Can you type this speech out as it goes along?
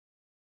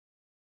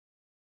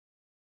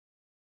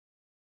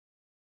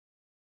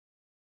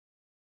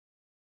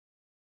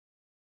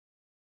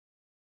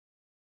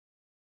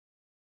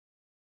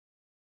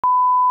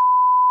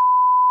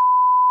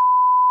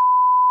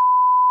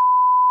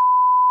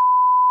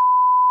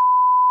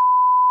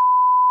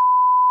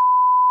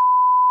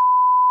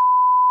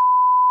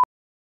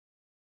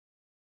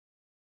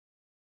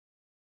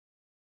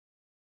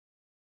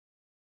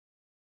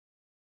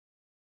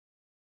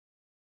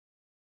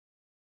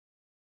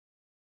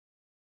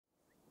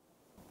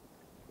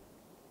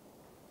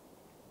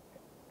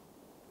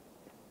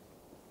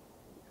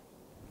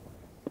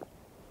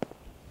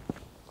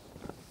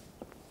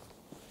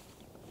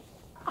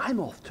I'm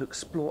off to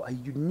explore a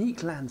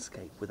unique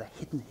landscape with a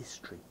hidden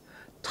history,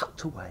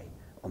 tucked away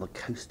on the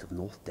coast of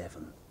North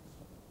Devon.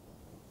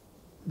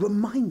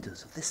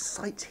 Reminders of this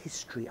site's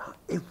history are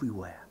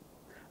everywhere,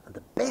 and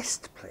the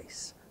best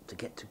place to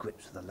get to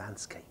grips with the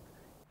landscape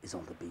is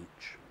on the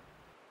beach.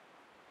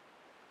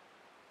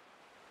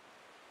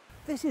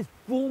 This is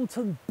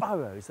Braunton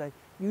Burrows, a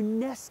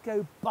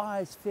UNESCO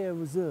Biosphere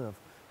Reserve.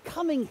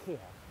 Coming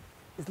here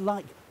is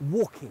like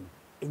walking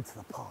into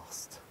the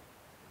past.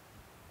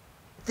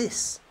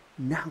 This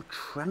now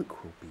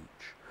tranquil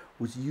beach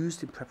was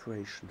used in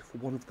preparation for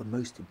one of the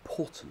most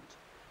important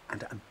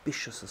and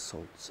ambitious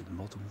assaults in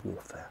modern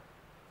warfare,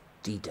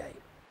 D-Day.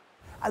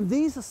 And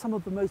these are some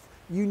of the most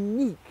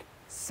unique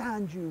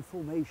sand dune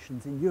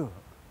formations in Europe.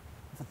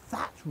 For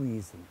that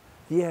reason,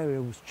 the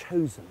area was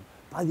chosen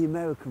by the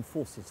American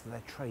forces for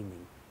their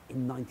training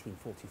in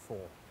 1944.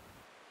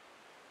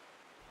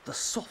 The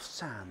soft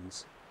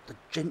sands, the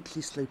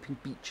gently sloping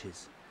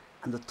beaches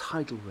and the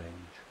tidal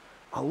range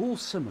are all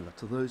similar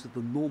to those of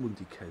the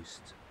Normandy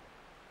coast.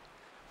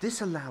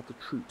 This allowed the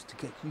troops to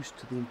get used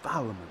to the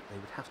environment they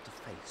would have to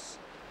face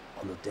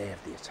on the day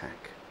of the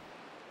attack.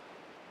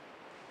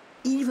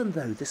 Even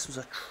though this was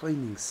a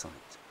training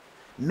site,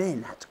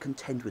 men had to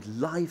contend with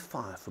live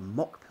fire from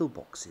mock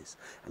pillboxes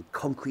and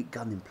concrete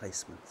gun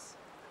emplacements.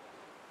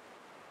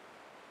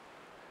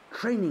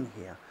 Training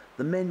here,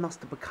 the men must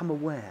have become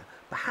aware,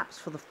 perhaps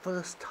for the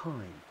first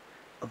time,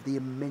 of the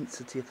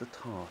immensity of the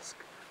task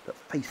that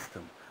faced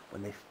them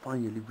when they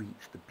finally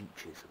reached the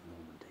beaches of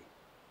Normandy.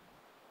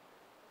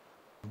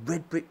 The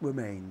red brick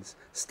remains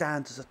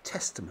stand as a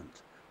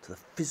testament to the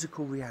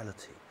physical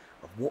reality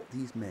of what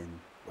these men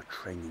were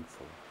training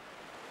for.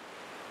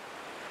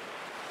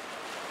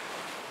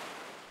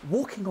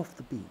 Walking off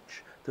the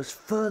beach, there's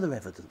further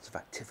evidence of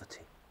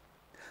activity.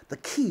 The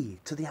key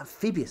to the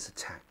amphibious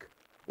attack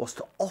was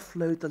to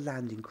offload the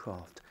landing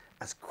craft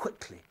as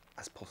quickly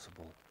as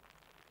possible.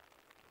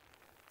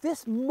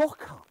 This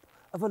mock-up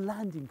of a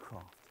landing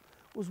craft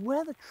was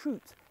where the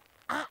troops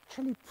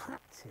actually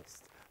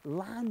practiced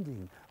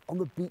landing on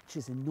the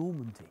beaches in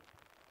Normandy.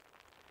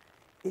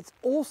 It's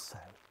also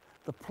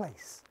the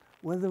place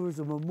where there is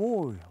a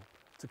memorial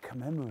to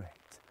commemorate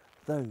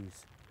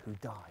those who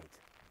died.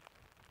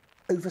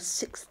 Over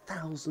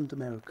 6,000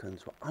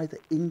 Americans were either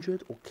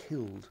injured or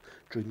killed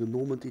during the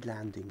Normandy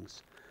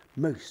landings,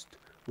 most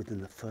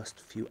within the first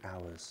few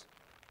hours.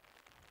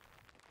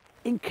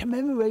 In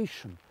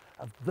commemoration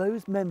of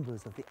those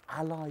members of the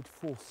Allied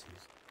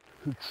forces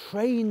who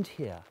trained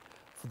here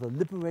for the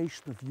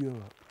liberation of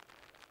Europe,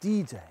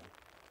 D-Day,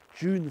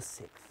 June the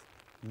 6th,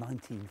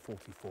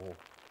 1944.